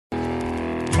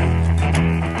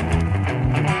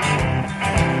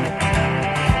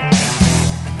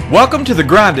Welcome to the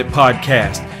Grind It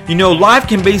Podcast. You know, life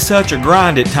can be such a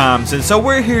grind at times, and so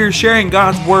we're here sharing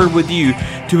God's Word with you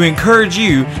to encourage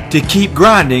you to keep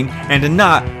grinding and to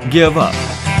not give up.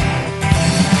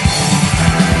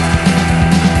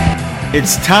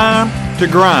 It's time to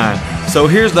grind. So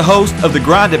here's the host of the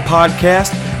Grind It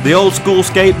Podcast, the old school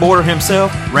skateboarder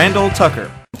himself, Randall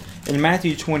Tucker. In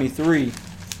Matthew 23,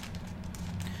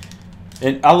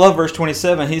 and I love verse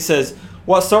 27, he says,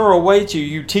 "What sorrow awaits you,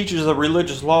 you teachers of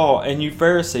religious law, and you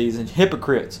Pharisees and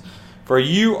hypocrites! For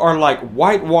you are like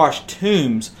whitewashed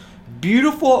tombs,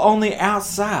 beautiful on the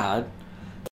outside,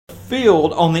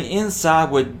 filled on the inside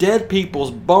with dead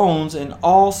people's bones and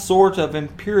all sorts of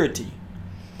impurity.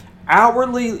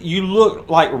 Outwardly you look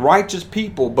like righteous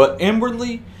people, but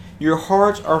inwardly your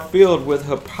hearts are filled with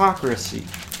hypocrisy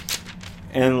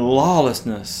and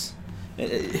lawlessness."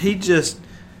 He just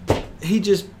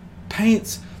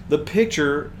paints the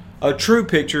picture, a true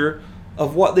picture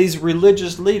of what these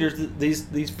religious leaders,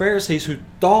 these Pharisees who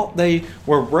thought they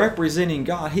were representing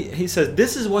God. He says,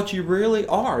 this is what you really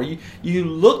are. You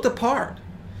look the part.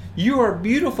 You are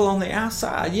beautiful on the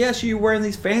outside. Yes, you're wearing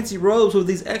these fancy robes with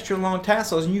these extra long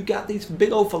tassels, and you got these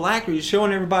big old phylacteries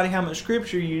showing everybody how much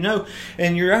scripture you know,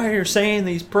 and you're out here saying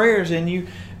these prayers, and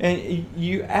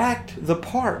you act the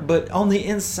part, but on the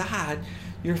inside,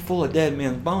 you're full of dead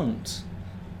men's bones.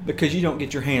 Because you don't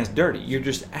get your hands dirty. You're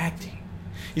just acting.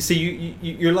 You see,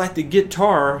 you're like the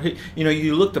guitar. You know,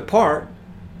 you look the part,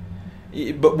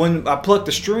 but when I pluck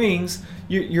the strings,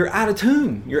 you're out of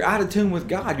tune. You're out of tune with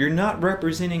God. You're not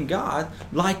representing God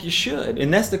like you should.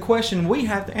 And that's the question we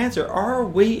have to answer. Are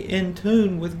we in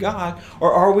tune with God,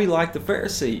 or are we like the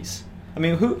Pharisees? I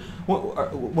mean,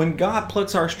 when God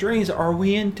plucks our strings, are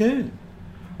we in tune,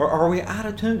 or are we out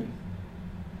of tune?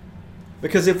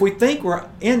 Because if we think we're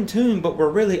in tune but we're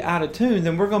really out of tune,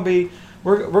 then we're going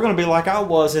to be like I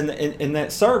was in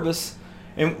that service,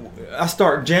 and I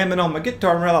start jamming on my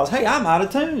guitar and realize, hey, I'm out of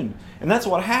tune. And that's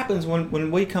what happens when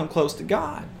we come close to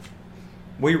God.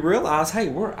 We realize, hey,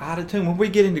 we're out of tune. When we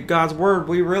get into God's Word,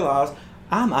 we realize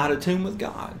I'm out of tune with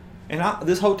God. And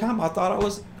this whole time I thought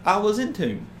I was in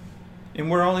tune,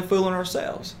 and we're only fooling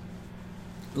ourselves,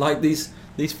 like these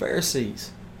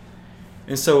Pharisees.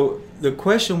 And so the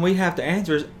question we have to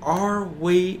answer is, are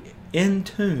we in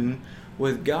tune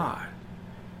with God?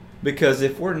 Because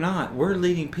if we're not, we're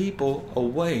leading people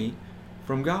away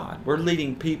from God. We're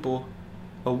leading people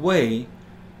away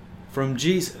from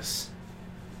Jesus.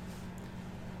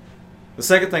 The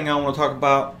second thing I want to talk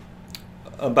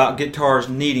about guitars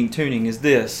needing tuning is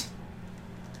this.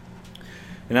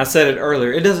 And I said it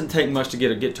earlier, it doesn't take much to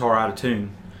get a guitar out of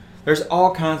tune. There's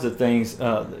all kinds of things,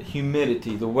 the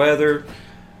humidity, the weather.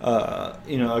 A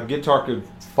guitar could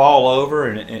fall over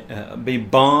and be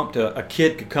bumped. A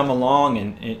kid could come along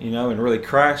and really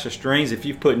crash the strings. If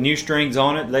you've put new strings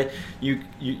on it,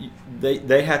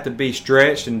 they have to be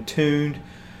stretched and tuned,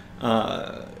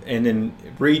 and then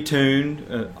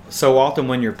retuned so often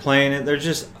when you're playing it. There's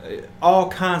just all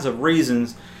kinds of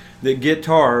reasons that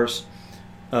guitars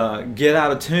get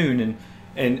out of tune,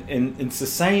 and it's the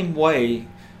same way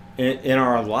in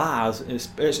our lives,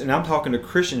 especially, and I'm talking to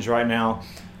Christians right now.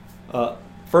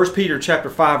 1 Peter chapter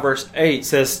 5 verse 8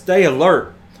 says, "Stay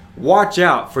alert, watch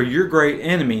out for your great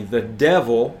enemy, the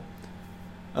devil.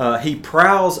 He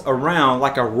prowls around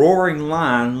like a roaring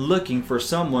lion looking for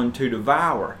someone to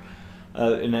devour."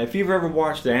 And if you've ever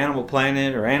watched the Animal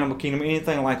Planet or Animal Kingdom,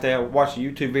 anything like that, watch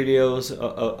YouTube videos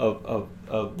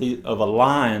of a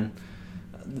lion.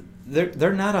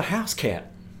 They're not a house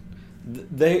cat.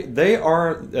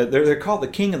 They're called the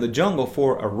king of the jungle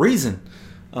for a reason.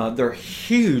 They're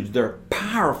huge. They're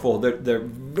powerful. They're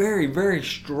very, very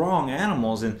strong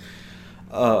animals, and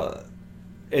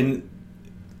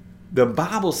the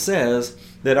Bible says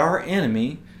that our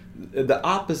enemy, the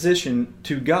opposition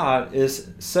to God, is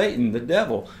Satan, the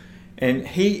devil, and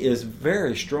he is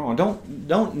very strong.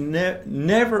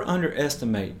 Never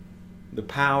underestimate the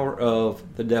power of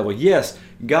the devil. Yes,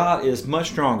 God is much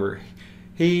stronger.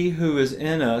 He who is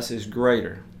in us is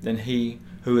greater than he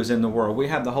who is in the world. We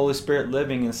have the Holy Spirit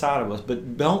living inside of us,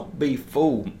 but don't be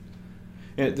fooled.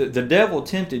 The devil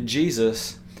tempted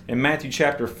Jesus in Matthew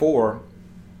chapter 4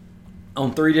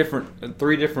 on three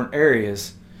different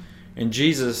areas, and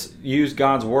Jesus used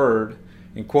God's word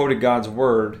and quoted God's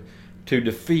word to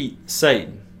defeat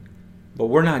Satan. But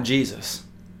we're not Jesus.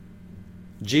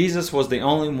 Jesus was the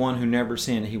only one who never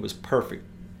sinned. He was perfect.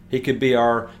 He could be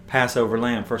our Passover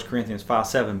lamb, 1 Corinthians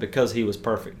 5:7, because he was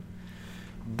perfect.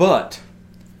 But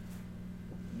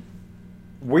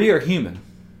we are human.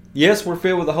 Yes, we're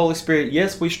filled with the Holy Spirit.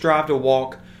 Yes, we strive to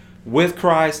walk with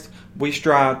Christ. We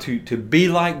strive to be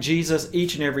like Jesus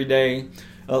each and every day.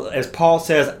 As Paul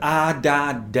says, I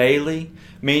die daily,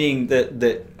 meaning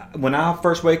that when I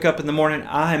first wake up in the morning,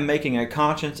 I am making a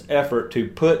conscious effort to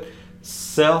put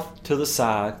self to the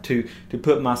side, to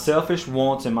put my selfish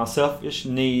wants and my selfish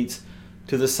needs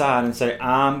to the side and say,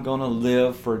 I'm going to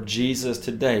live for Jesus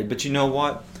today. But you know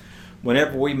what?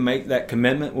 Whenever we make that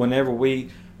commitment, whenever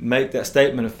we make that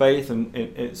statement of faith, and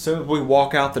as soon as we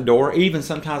walk out the door, even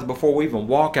sometimes before we even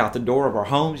walk out the door of our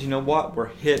homes, you know what? We're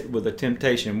hit with a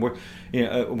temptation. We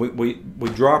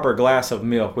drop our glass of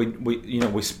milk.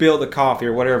 We spill the coffee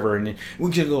or whatever, and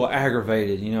we get a little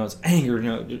aggravated. It's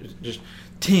anger. Just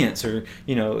tense, or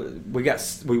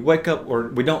we wake up or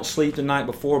we don't sleep the night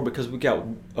before because we got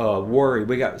worried.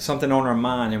 We got something on our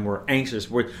mind and we're anxious.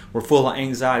 We're full of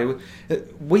anxiety.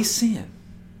 We sin.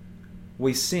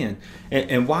 We sin.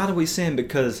 And why do we sin?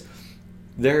 Because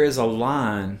there is a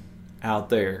lion out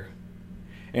there,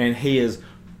 and he is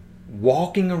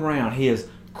walking around. He is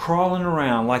crawling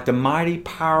around like the mighty,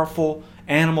 powerful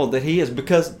animal that he is,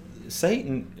 because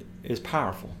Satan is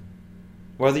powerful.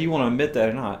 Whether you want to admit that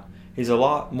or not, he's a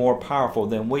lot more powerful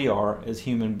than we are as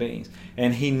human beings.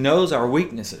 And he knows our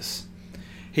weaknesses.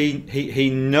 He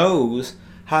knows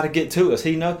how to get to us.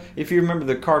 He knows. If you remember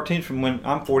the cartoons from when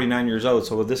I'm 49 years old,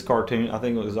 so with this cartoon, I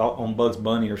think it was on Bugs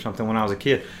Bunny or something when I was a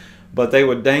kid. But they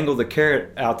would dangle the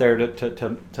carrot out there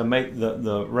to make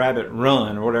the rabbit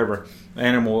run, or whatever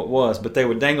animal it was. But they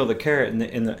would dangle the carrot, and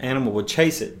the animal would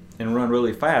chase it and run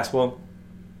really fast. Well,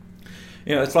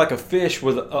 it's like a fish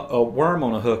with a worm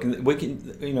on a hook. And we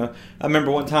can, I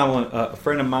remember one time when a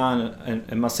friend of mine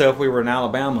and myself, we were in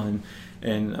Alabama,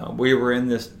 and we were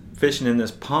fishing in this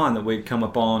pond that we'd come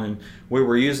up on, and we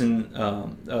were using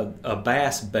a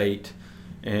bass bait,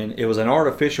 and it was an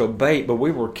artificial bait, but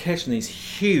we were catching these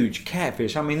huge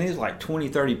catfish. I mean, these like 20,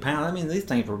 30 pounds. I mean, these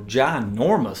things were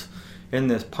ginormous in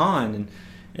this pond,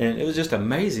 and it was just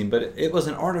amazing. But it was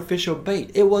an artificial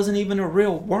bait. It wasn't even a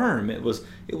real worm. It was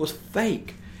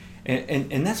fake,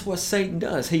 and that's what Satan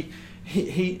does. He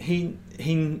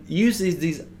uses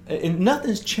these, and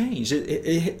nothing's changed.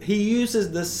 He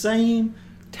uses the same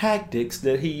tactics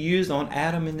that he used on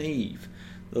Adam and Eve: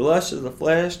 the lust of the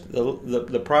flesh,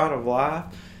 the pride of life,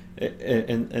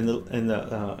 and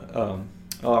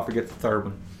I forget the third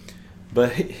one.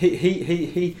 But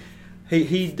he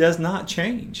does not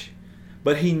change.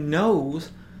 But he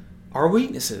knows our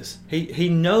weaknesses. He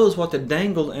knows what to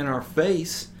dangle in our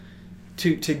face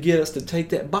to get us to take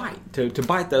that bite, to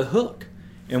bite the hook.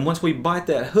 And once we bite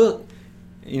that hook,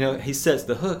 he sets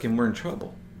the hook and we're in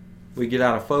trouble. We get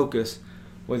out of focus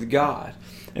with God.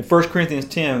 In 1 Corinthians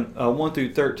 10, 1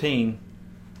 through 13,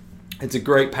 it's a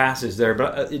great passage there,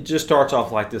 but it just starts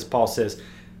off like this. Paul says,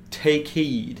 take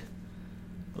heed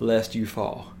lest you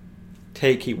fall.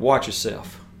 Take heed. Watch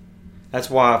yourself. That's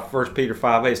why 1 Peter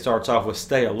 5:8 starts off with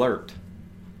stay alert.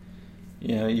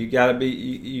 You gotta be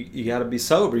you gotta be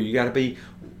sober. You gotta be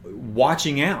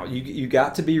watching out. You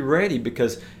got to be ready,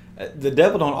 because the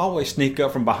devil don't always sneak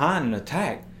up from behind and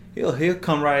attack. He'll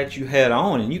come right at you head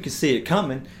on, and you can see it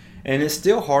coming, and it's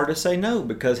still hard to say no,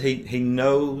 because he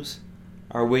knows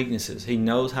our weaknesses. He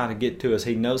knows how to get to us.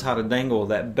 He knows how to dangle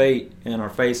that bait in our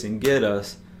face and get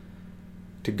us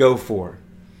to go for it.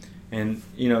 And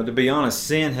to be honest,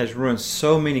 sin has ruined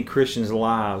so many Christians'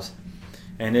 lives,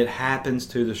 and it happens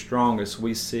to the strongest.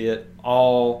 We see it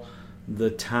all the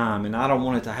time, and I don't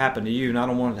want it to happen to you, and I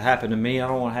don't want it to happen to me. I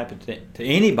don't want it to happen to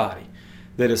anybody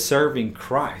that is serving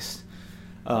Christ.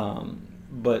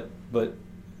 But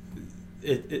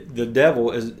the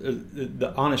devil is,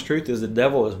 the honest truth is, the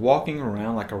devil is walking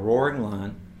around like a roaring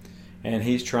lion, and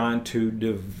he's trying to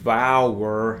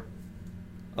devour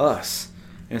us.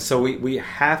 And so we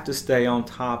have to stay on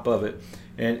top of it.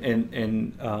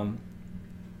 And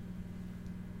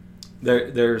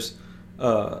there's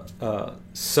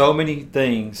so many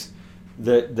things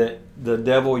that the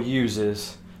devil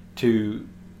uses to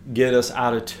get us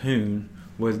out of tune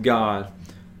with God,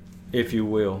 if you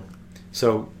will.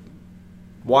 So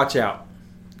watch out.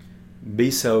 Be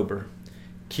sober.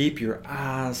 Keep your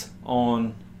eyes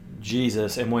on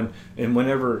Jesus. And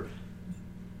whenever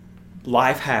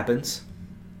life happens,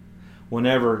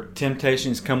 whenever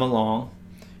temptations come along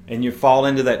and you fall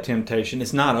into that temptation,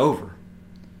 it's not over.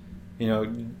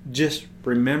 Just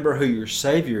remember who your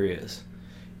Savior is.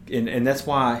 And that's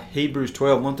why Hebrews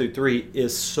 12, 1 through 3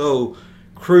 is so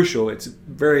crucial. It's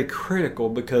very critical,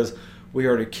 because we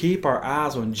are to keep our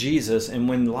eyes on Jesus. And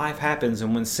when life happens,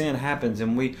 and when sin happens,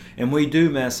 and we do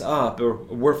mess up, or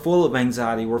we're full of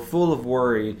anxiety, we're full of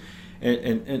worry,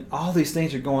 and all these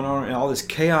things are going on, and all this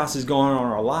chaos is going on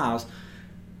in our lives,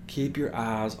 keep your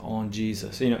eyes on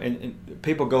Jesus. And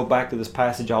people go back to this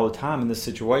passage all the time in these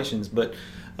situations, but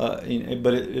But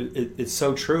it's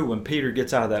so true. When Peter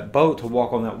gets out of that boat to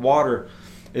walk on that water,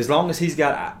 as long as he's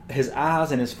got his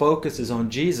eyes and his focus is on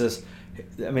Jesus,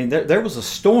 I mean, there was a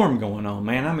storm going on,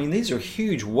 man. I mean, these are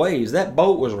huge waves. That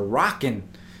boat was rocking.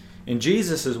 And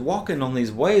Jesus is walking on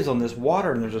these waves, on this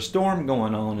water, and there's a storm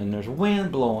going on, and there's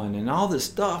wind blowing, and all this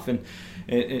stuff. And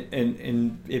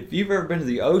if you've ever been to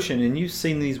the ocean and you've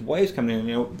seen these waves coming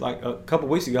in, like a couple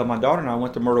of weeks ago, my daughter and I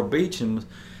went to Myrtle Beach, and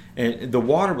the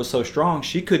water was so strong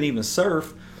she couldn't even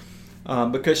surf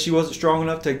because she wasn't strong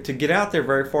enough to get out there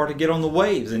very far to get on the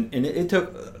waves. And it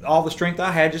took all the strength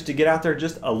I had just to get out there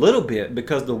just a little bit,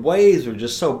 because the waves were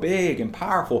just so big and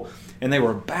powerful. And they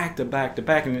were back to back to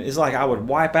back, and it's like I would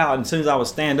wipe out. And as soon as I would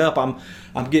stand up,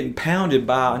 I'm getting pounded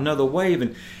by another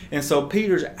wave. And so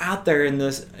Peter's out there in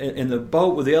the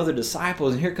boat with the other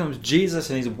disciples, and here comes Jesus,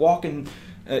 and he's walking.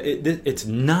 It's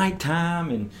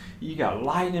nighttime, and you got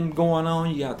lightning going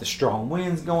on, you got the strong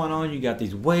winds going on, you got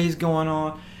these waves going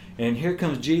on, and here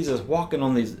comes Jesus walking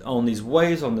on these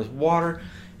waves, on this water,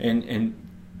 and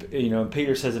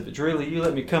Peter says, if it's really you,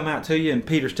 let me come out to you. And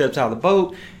Peter steps out of the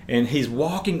boat, and he's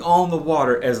walking on the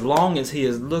water as long as he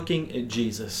is looking at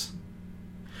Jesus.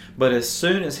 But as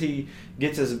soon as he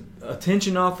gets his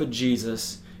attention off of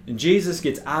Jesus, and Jesus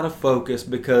gets out of focus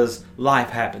because life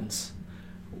happens,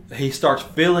 he starts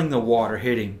feeling the water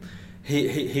hit him.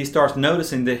 He starts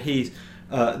noticing that he's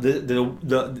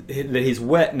that he's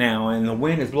wet now, and the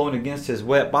wind is blowing against his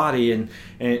wet body, and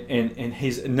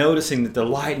he's noticing that the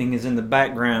lightning is in the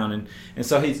background, and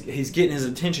so he's getting his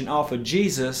attention off of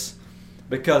Jesus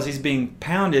because he's being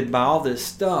pounded by all this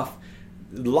stuff,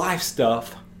 life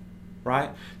stuff, right?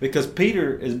 Because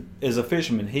Peter is a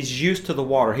fisherman. He's used to the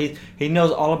water. He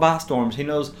knows all about storms. He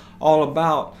knows all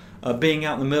about being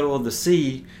out in the middle of the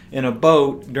sea in a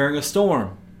boat during a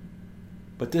storm.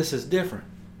 But this is different,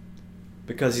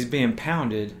 because he's being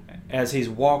pounded as he's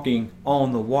walking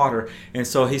on the water. And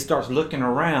so he starts looking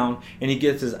around, and he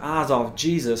gets his eyes off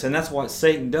Jesus. And that's what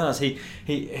Satan does.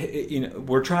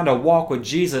 We're trying to walk with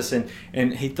Jesus,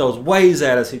 and he throws waves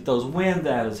at us, he throws wind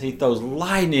at us, he throws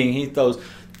lightning, he throws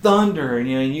thunder, and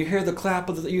you hear the clap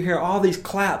you hear all these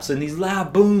claps and these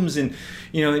loud booms, and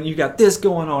and you got this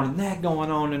going on and that going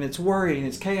on, and it's worry and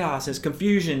it's chaos, and it's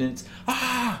confusion, and it's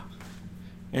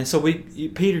And so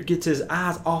Peter gets his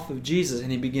eyes off of Jesus,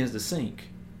 and he begins to sink.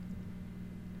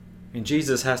 And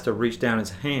Jesus has to reach down his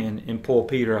hand and pull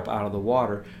Peter up out of the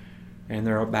water, and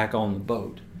they're back on the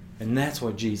boat. And that's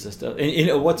what Jesus does.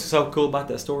 And what's so cool about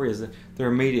that story is that they're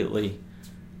immediately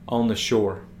on the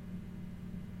shore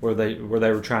where they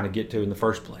were trying to get to in the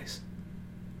first place,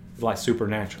 like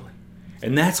supernaturally.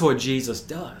 And that's what Jesus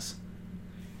does.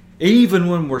 Even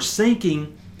when we're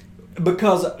sinking,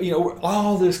 because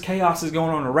all this chaos is going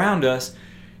on around us,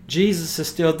 Jesus is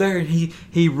still there, and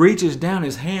he reaches down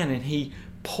his hand and he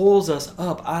pulls us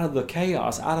up out of the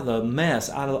chaos, out of the mess,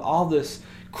 out of all this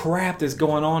crap that's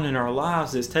going on in our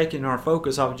lives that's taking our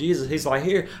focus off Jesus. He's like,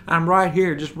 here, I'm right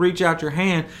here. Just reach out your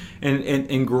hand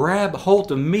and grab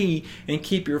hold of me, and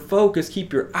keep your focus,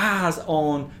 keep your eyes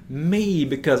on me,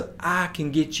 because I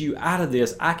can get you out of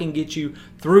this. I can get you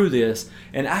through this,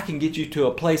 and I can get you to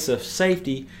a place of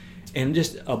safety in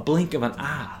just a blink of an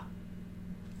eye,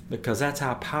 because that's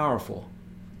how powerful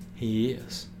he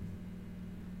is.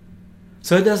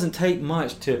 So it doesn't take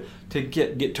much to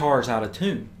get guitars out of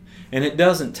tune. And it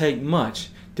doesn't take much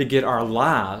to get our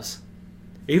lives,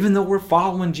 even though we're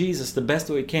following Jesus the best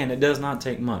that we can, it does not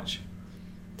take much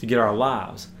to get our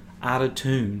lives out of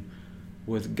tune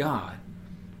with God.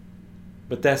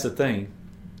 But that's the thing.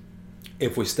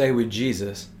 If we stay with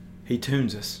Jesus, he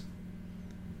tunes us.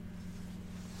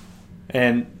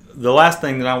 And the last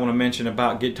thing that I want to mention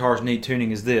about guitars need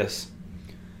tuning is this.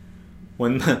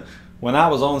 When I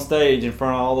was on stage in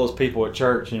front of all those people at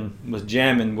church and was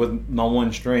jamming with my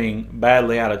one string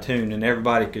badly out of tune, and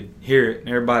everybody could hear it and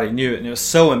everybody knew it, and it was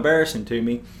so embarrassing to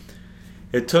me,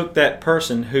 it took that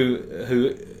person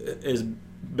who has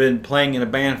been playing in a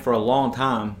band for a long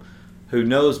time, who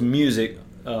knows music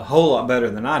a whole lot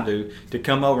better than I do, to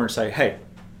come over and say, hey,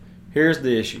 here's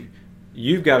the issue.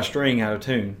 You've got a string out of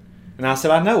tune. And I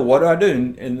said, I know. What do I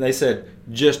do? And they said,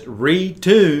 just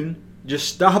retune. Just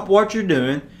stop what you're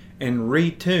doing and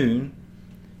retune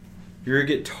your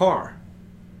guitar.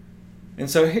 And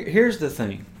so here's the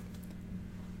thing.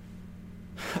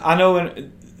 I know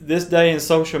in this day in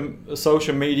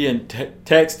social media and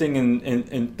texting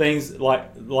and things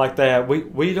like that,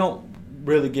 we don't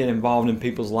really get involved in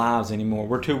people's lives anymore.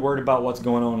 We're too worried about what's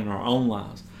going on in our own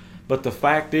lives. But the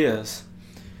fact is,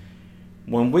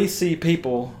 when we see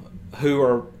people who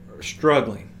are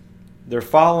struggling, they're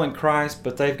following Christ,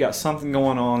 but they've got something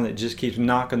going on that just keeps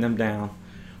knocking them down,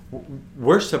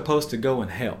 we're supposed to go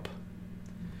and help.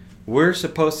 We're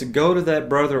supposed to go to that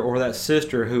brother or that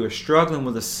sister who is struggling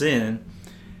with a sin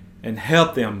and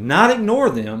help them. Not ignore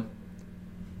them,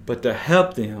 but to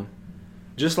help them.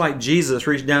 Just like Jesus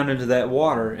reached down into that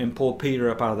water and pulled Peter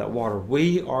up out of that water.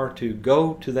 We are to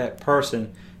go to that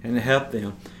person and help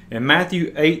them. In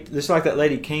Matthew 8, just like that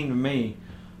lady came to me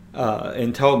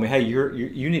and told me, hey,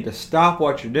 you need to stop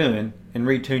what you're doing and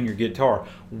retune your guitar.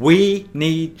 We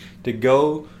need to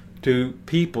go to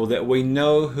people that we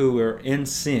know who are in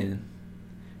sin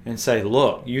and say,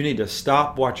 look, you need to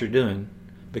stop what you're doing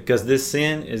because this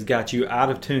sin has got you out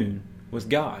of tune with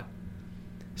God.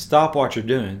 Stop what you're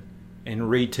doing and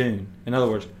retune. In other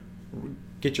words,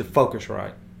 get your focus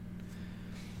right.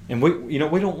 And we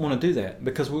don't want to do that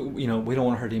because we don't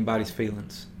want to hurt anybody's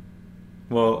feelings.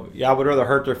 Well, yeah, I would rather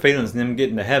hurt their feelings than them get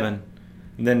into heaven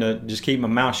than to just keep my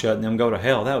mouth shut and them go to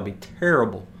hell. That would be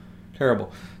terrible,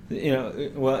 terrible.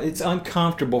 Well, it's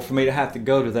uncomfortable for me to have to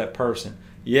go to that person.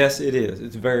 Yes, it is.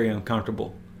 It's very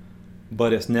uncomfortable,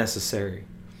 but it's necessary.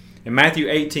 In Matthew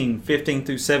 18, 15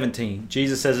 through 17,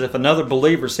 Jesus says, if another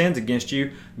believer sins against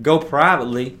you, go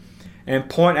privately and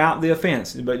point out the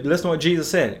offense. But listen to what Jesus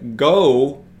said.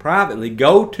 Go privately.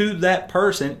 Go to that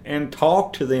person and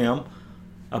talk to them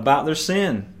about their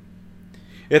sin.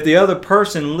 If the other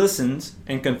person listens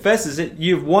and confesses it,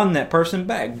 you've won that person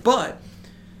back. But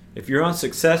if you're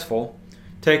unsuccessful,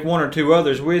 take one or two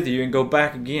others with you and go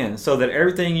back again, so that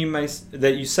everything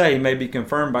that you say may be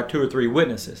confirmed by 2 or 3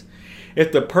 witnesses.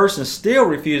 If the person still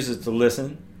refuses to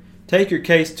listen, take your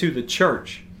case to the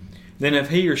church. Then if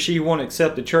he or she won't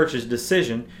accept the church's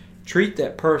decision, treat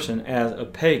that person as a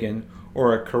pagan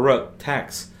or a corrupt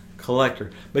tax collector.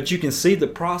 But you can see the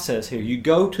process here. You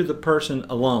go to the person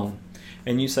alone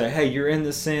and you say, hey, you're in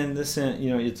this sin,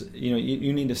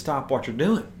 you need to stop what you're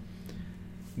doing.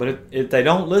 But if they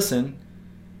don't listen,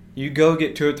 you go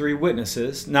get 2 or 3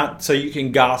 witnesses, not so you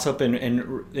can gossip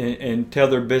and tell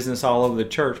their business all over the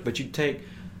church, but you take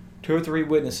 2 or 3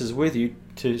 witnesses with you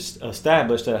to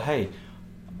establish that, hey,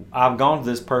 I've gone to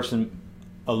this person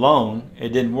alone, it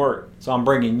didn't work, so I'm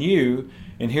bringing you,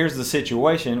 and here's the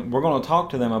situation. We're going to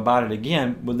talk to them about it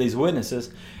again with these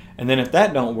witnesses, and then if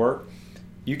that don't work,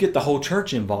 you get the whole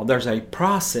church involved. There's a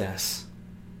process.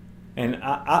 And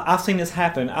I've seen this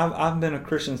happen. I've been a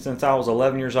Christian since I was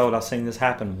 11 years old. I've seen this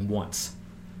happen once.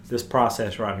 This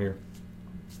process right here.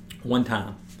 One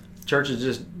time. Churches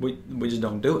just, we just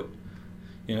don't do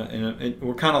it. And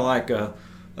we're kind of like the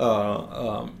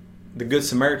Good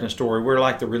Samaritan story. We're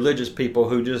like the religious people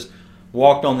who just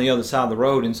walked on the other side of the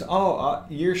road and said,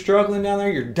 you're struggling down there,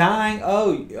 you're dying.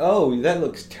 Oh, that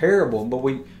looks terrible. But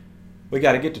we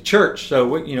got to get to church, so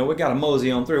we got to mosey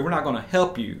on through. We're not going to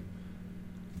help you.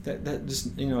 That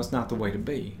just, it's not the way to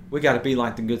be. We got to be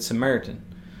like the Good Samaritan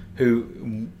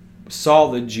who saw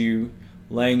the Jew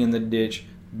laying in the ditch,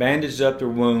 bandaged up their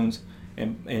wounds,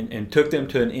 and took them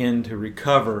to an inn to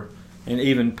recover and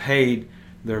even paid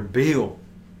their bill.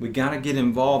 We got to get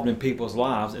involved in people's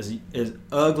lives as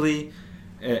ugly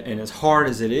and as hard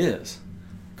as it is.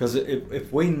 Because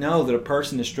if we know that a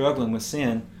person is struggling with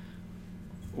sin,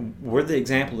 we're the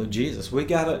example of Jesus. We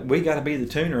gotta be the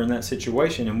tuner in that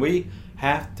situation, and we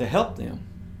have to help them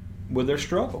with their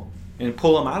struggle and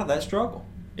pull them out of that struggle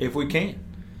if we can.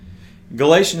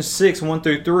 Galatians 6, 1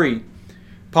 through 3,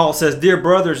 Paul says, dear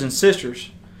brothers and sisters,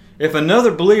 if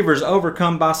another believer is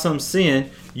overcome by some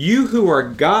sin, you who are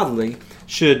godly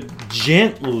should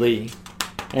gently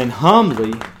and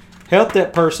humbly help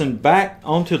that person back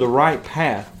onto the right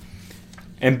path.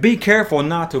 And be careful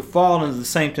not to fall into the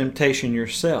same temptation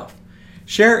yourself.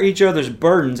 Share each other's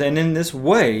burdens, and in this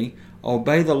way,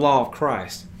 obey the law of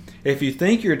Christ. If you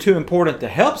think you're too important to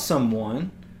help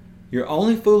someone, you're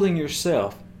only fooling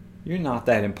yourself. You're not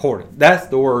that important. That's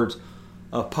the words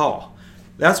of Paul.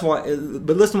 That's why.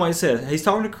 But listen to what he says. He's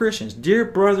talking to Christians, dear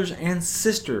brothers and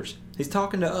sisters. He's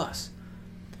talking to us.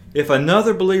 If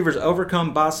another believer is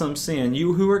overcome by some sin,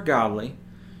 you who are godly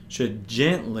should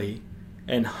gently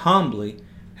and humbly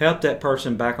help that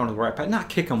person back onto the right path. Not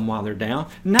kick them while they're down.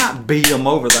 Not beat them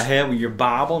over the head with your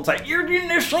Bible and say, you're in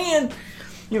this sin.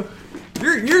 You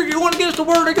want against the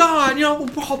Word of God.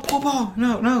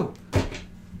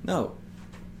 No.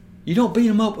 You don't beat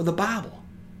them up with the Bible.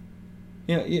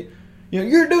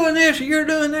 You're doing this, you're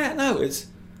doing that. No, it's,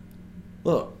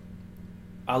 look,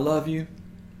 I love you.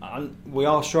 We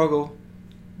all struggle,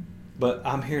 but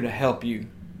I'm here to help you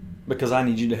because I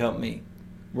need you to help me.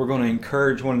 We're going to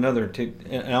encourage one another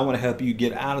and I want to help you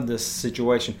get out of this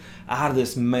situation, out of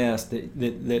this mess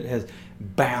that has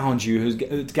bound you,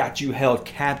 who's got you held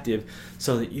captive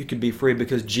so that you can be free,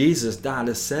 because Jesus died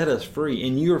to set us free,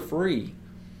 and you're free.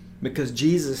 because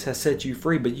Jesus has set you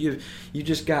free, but you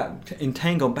just got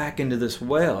entangled back into this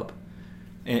web.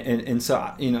 And so,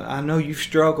 I know you've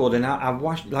struggled, and I've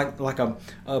watched like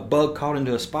a bug caught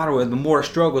into a spider web. The more it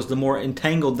struggles, the more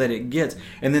entangled that it gets.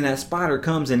 And then that spider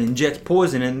comes and injects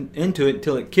poison into it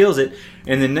until it kills it.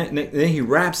 And then he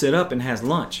wraps it up and has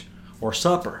lunch or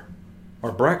supper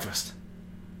or breakfast.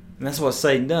 And that's what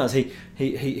Satan does.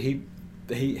 He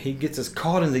gets us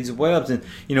caught in these webs, and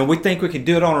we think we can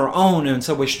do it on our own, and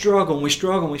so we struggle and we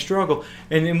struggle and we struggle,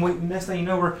 and then next thing you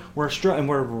know,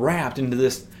 we're wrapped into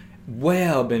this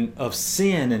web of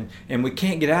sin, and we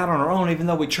can't get out on our own, even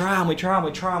though we try and we try and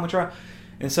we try and we try.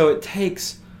 And so it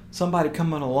takes somebody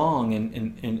coming along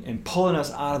and pulling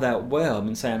us out of that web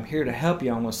and saying, I'm here to help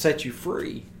you, I'm going to set you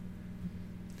free.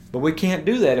 But we can't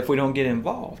do that if we don't get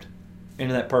involved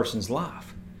into that person's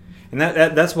life. And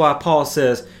that's why Paul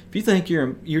says, if you think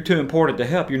you're too important to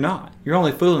help, you're not. You're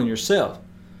only fooling yourself,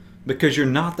 because you're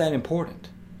not that important.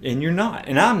 And you're not.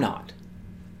 And I'm not.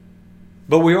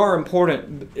 But we are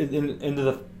important into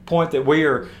the point that we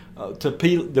are to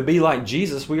be like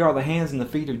Jesus. We are the hands and the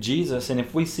feet of Jesus. And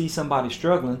if we see somebody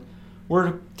struggling,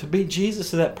 we're to be Jesus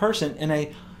to that person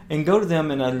and go to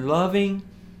them in a loving,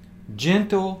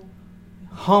 gentle,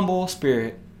 humble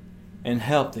spirit and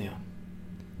help them.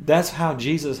 That's how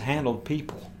Jesus handled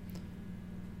people.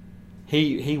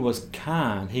 He was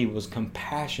kind. He was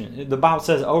compassionate. The Bible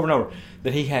says over and over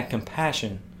that he had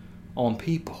compassion on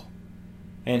people.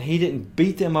 And he didn't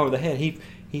beat them over the head.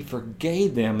 He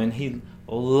forgave them, and he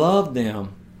loved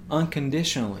them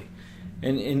unconditionally.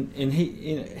 And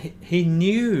he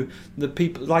knew the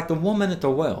people, like the woman at the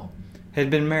well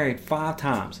had been married 5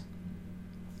 times.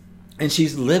 And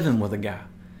she's living with a guy.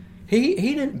 He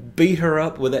didn't beat her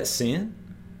up with that sin.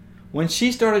 When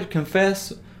she started to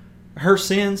confess her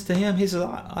sins to him, he said,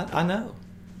 I know.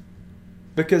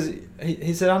 Because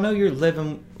he said, I know you're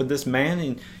living with this man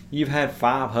and you've had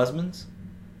 5 husbands.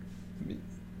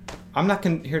 I'm not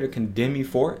here to condemn you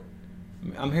for it.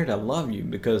 I'm here to love you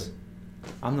because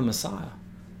I'm the Messiah.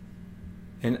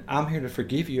 And I'm here to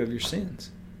forgive you of your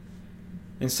sins.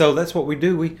 And so that's what we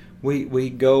do. We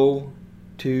go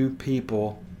to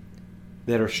people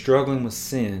that are struggling with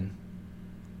sin.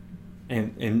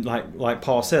 And like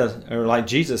Paul says, or like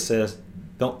Jesus says,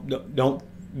 don't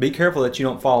be careful that you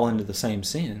don't fall into the same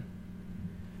sin.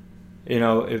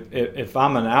 If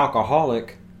I'm an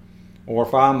alcoholic, or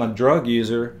if I'm a drug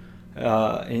user,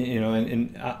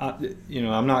 I'm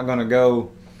not going to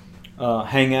go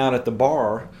hang out at the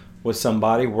bar with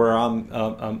somebody where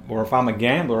or if I'm a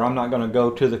gambler, I'm not going to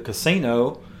go to the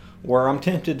casino where I'm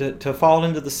tempted to fall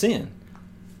into the sin.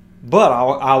 But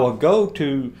I will go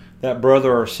to that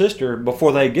brother or sister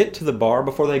before they get to the bar,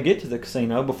 before they get to the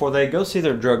casino, before they go see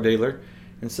their drug dealer,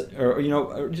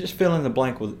 or just fill in the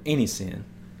blank with any sin,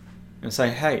 and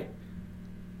say, hey,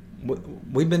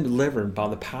 we've been delivered by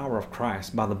the power of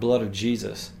Christ, by the blood of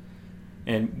Jesus,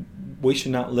 and we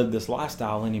should not live this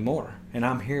lifestyle anymore. And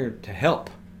I'm here to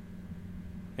help.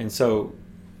 And so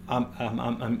I'm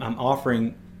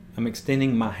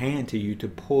extending my hand to you to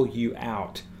pull you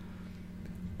out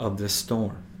of this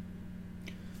storm.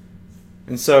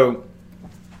 And so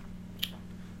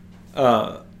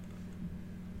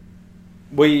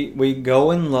we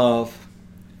go in love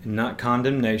and not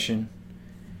condemnation.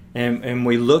 And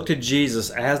we look to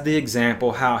Jesus as the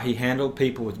example, how he handled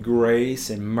people with grace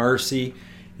and mercy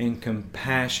and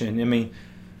compassion. I mean,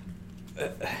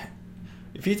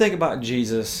 if you think about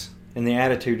Jesus and the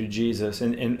attitude of Jesus,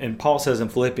 and Paul says in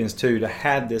Philippians 2 to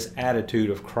have this attitude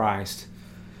of Christ.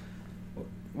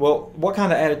 Well, what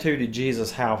kind of attitude did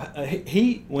Jesus have?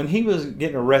 When he was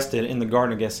getting arrested in the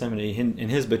Garden of Gethsemane, and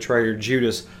his betrayer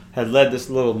Judas had led this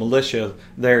little militia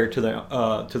there to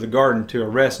the garden to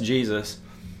arrest Jesus.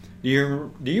 Do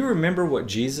you remember what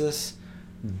Jesus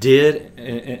did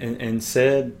and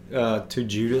said to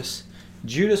Judas?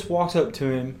 Judas walks up to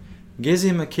him, gives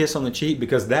him a kiss on the cheek,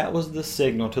 because that was the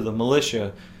signal to the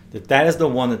militia that is the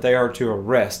one that they are to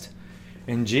arrest.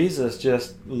 And Jesus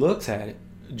just looks at it,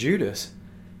 Judas.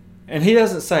 And he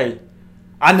doesn't say,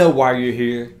 I know why you're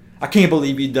here. I can't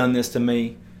believe you've done this to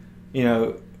me. He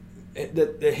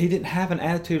didn't have an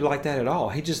attitude like that at all.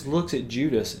 He just looks at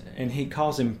Judas and he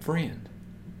calls him friend.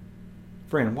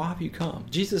 Friend, why have you come?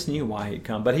 Jesus knew why he'd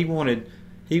come, but he wanted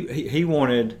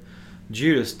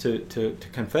Judas to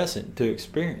confess it, to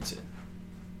experience it.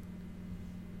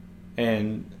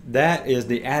 And that is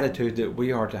the attitude that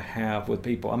we are to have with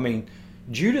people. I mean,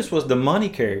 Judas was the money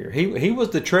carrier. He was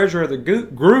the treasurer of the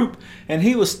group, and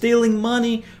he was stealing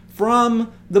money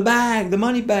from the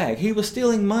money bag. He was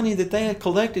stealing money that they had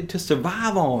collected to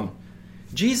survive on.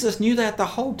 Jesus knew that the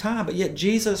whole time, but yet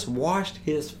Jesus washed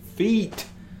his feet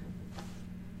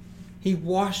He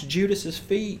washed Judas's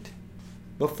feet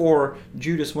before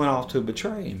Judas went off to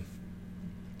betray him.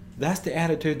 That's the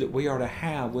attitude that we are to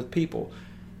have with people.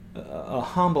 A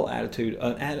humble attitude,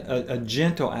 a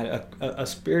gentle attitude, a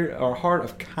spirit or heart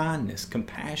of kindness,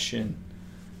 compassion.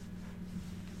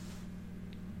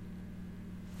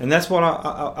 And that's what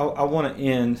I want to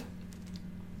end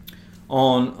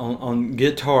on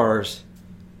guitars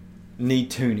need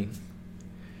tuning.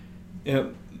 You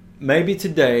know, maybe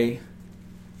today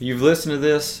you've listened to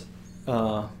this.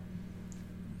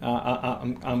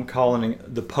 I'm calling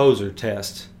it the poser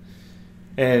test,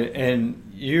 and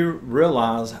you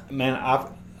realize, man,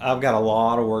 I've got a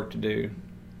lot of work to do,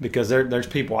 because there's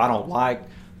people I don't like,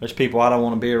 there's people I don't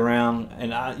want to be around,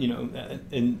 and I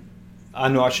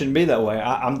know I shouldn't be that way.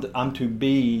 I'm to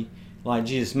be like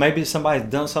Jesus. Maybe somebody's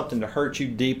done something to hurt you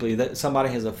deeply, that somebody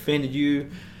has offended you,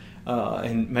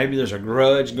 and maybe there's a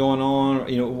grudge going on.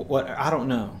 What, I don't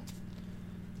know.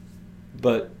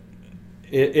 But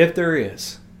if there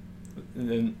is,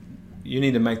 then you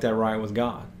need to make that right with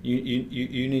God.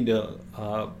 You need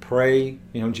to pray.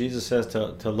 Jesus says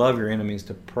to love your enemies,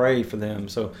 to pray for them.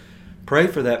 So pray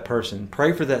for that person,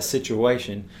 pray for that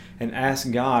situation, and ask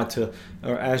God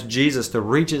or ask Jesus to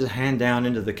reach His hand down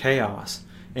into the chaos,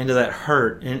 into that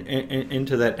hurt,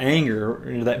 into that anger,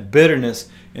 into that bitterness,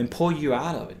 and pull you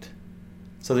out of it,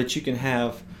 so that you can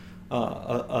have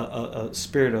a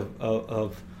spirit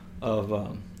of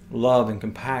love and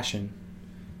compassion,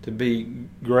 to be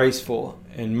graceful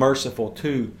and merciful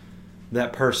to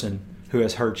that person who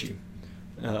has hurt you.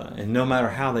 And no matter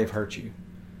how they've hurt you,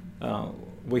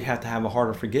 we have to have a heart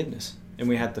of forgiveness, and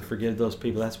we have to forgive those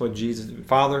people. That's what Jesus,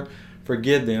 Father,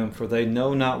 forgive them, for they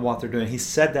know not what they're doing. He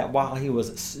said that while He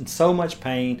was in so much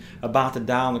pain, about to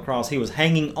die on the cross. He was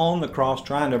hanging on the cross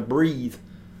trying to breathe.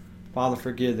 Father,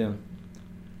 forgive them.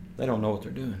 They don't know what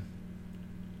they're doing.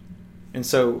 And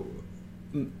so,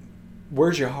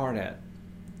 where's your heart at?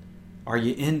 Are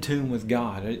you in tune with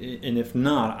God? And if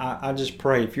not, I just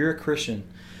pray, if you're a Christian,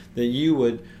 that you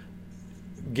would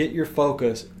get your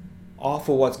focus off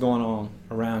of what's going on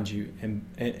around you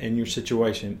and your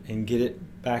situation, and get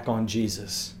it back on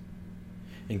Jesus,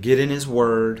 and get in His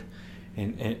Word,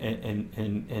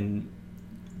 and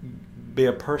be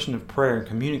a person of prayer, and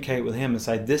communicate with Him and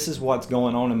say, this is what's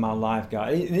going on in my life,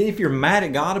 God. If you're mad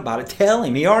at God about it, tell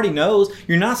Him. He already knows.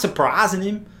 You're not surprising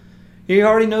Him. He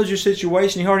already knows your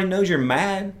situation. He already knows you're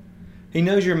mad. He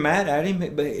knows you're mad at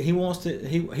Him, but He wants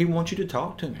you to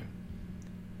talk to Him.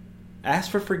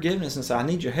 Ask for forgiveness and say, I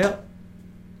need your help.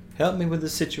 Help me with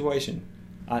this situation.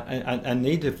 I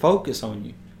need to focus on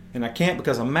you, and I can't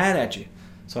because I'm mad at you.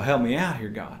 So help me out here,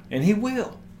 God. And He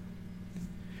will.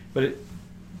 But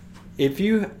if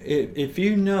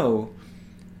you know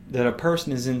that a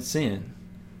person is in sin,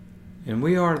 and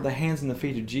we are the hands and the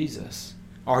feet of Jesus,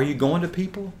 are you going to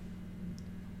people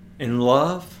in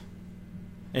love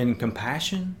and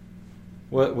compassion,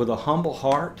 with a humble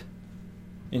heart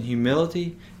and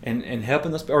humility, and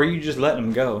helping us? Or are you just letting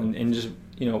them go and just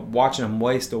watching them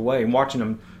waste away, and watching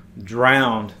them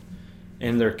drown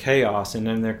in their chaos and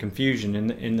in their confusion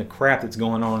and in the crap that's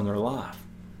going on in their life?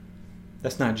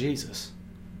 That's not Jesus.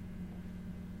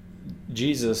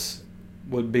 Jesus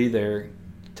would be there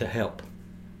to help.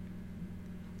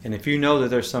 And if you know that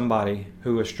there's somebody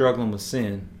who is struggling with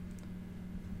sin,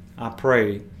 I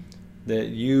pray that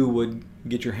you would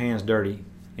get your hands dirty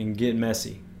and get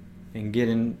messy and get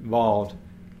involved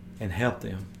and help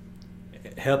them.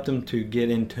 Help them to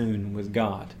get in tune with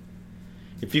God.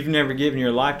 If you've never given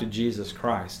your life to Jesus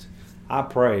Christ, I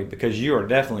pray, because you are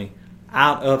definitely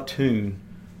out of tune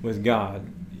with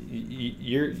God.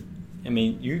 You're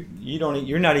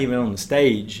not even on the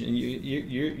stage.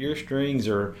 Your strings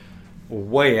are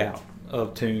way out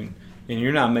of tune, and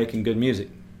you're not making good music.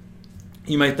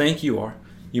 You may think you are.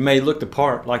 You may look the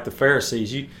part like the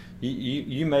Pharisees.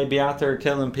 You may be out there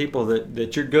telling people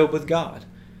that you're good with God,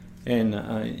 and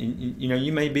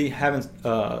you may be having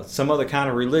some other kind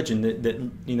of religion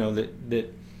that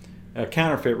a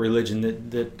counterfeit religion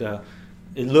that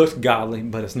it looks godly,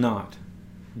 but it's not.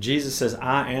 Jesus says,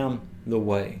 I am the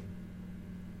way.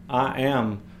 I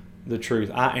am the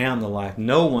truth. I am the life.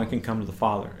 No one can come to the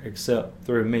Father except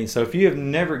through me. So if you have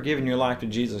never given your life to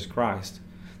Jesus Christ,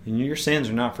 then your sins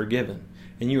are not forgiven,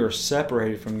 and you are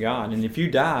separated from God. And if you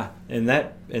die in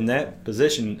that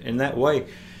position, in that way,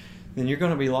 then you're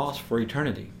going to be lost for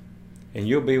eternity, and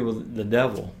you'll be with the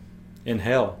devil in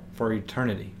hell for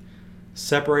eternity,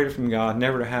 separated from God,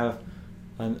 never to have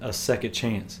a second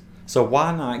chance. So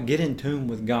why not get in tune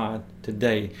with God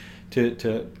today,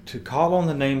 to call on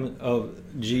the name of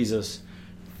Jesus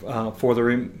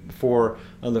for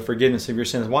the forgiveness of your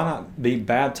sins. Why not be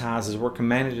baptized as we're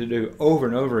commanded to do over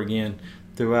and over again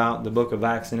throughout the book of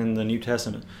Acts and in the New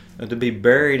Testament? To be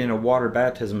buried in a water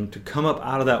baptism, to come up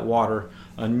out of that water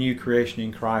a new creation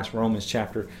in Christ, Romans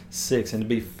chapter 6, and to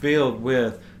be filled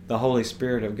with the Holy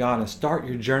Spirit of God, and start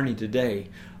your journey today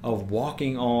of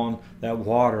walking on that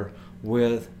water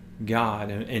with God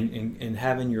and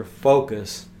having your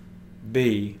focus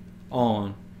be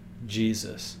on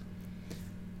Jesus.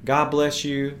 God bless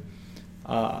you.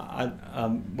 I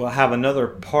will have another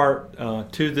part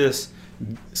to this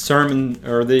sermon,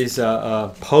 or these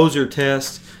poser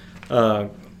tests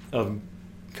called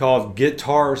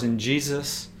Guitars and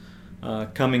Jesus,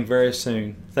 coming very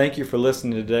soon. Thank you for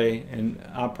listening today, and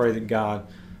I pray that God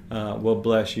will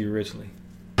bless you richly.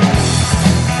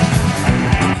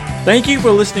 Thank you for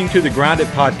listening to the Grind It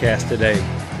Podcast today.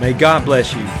 May God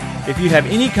bless you. If you have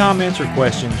any comments or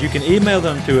questions, you can email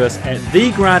them to us at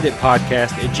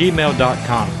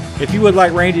thegrinditpodcast@gmail.com. If you would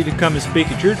like Randy to come and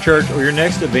speak at your church or your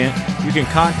next event, you can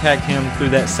contact him through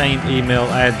that same email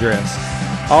address.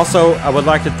 Also, I would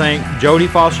like to thank Jody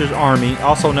Foster's Army,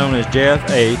 also known as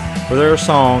JFA, for their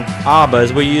song ABBA,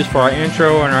 as we use for our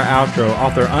intro and our outro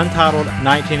off their untitled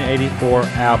 1984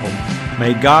 album.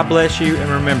 May God bless you, and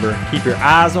remember, keep your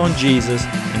eyes on Jesus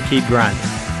and keep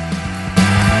grinding.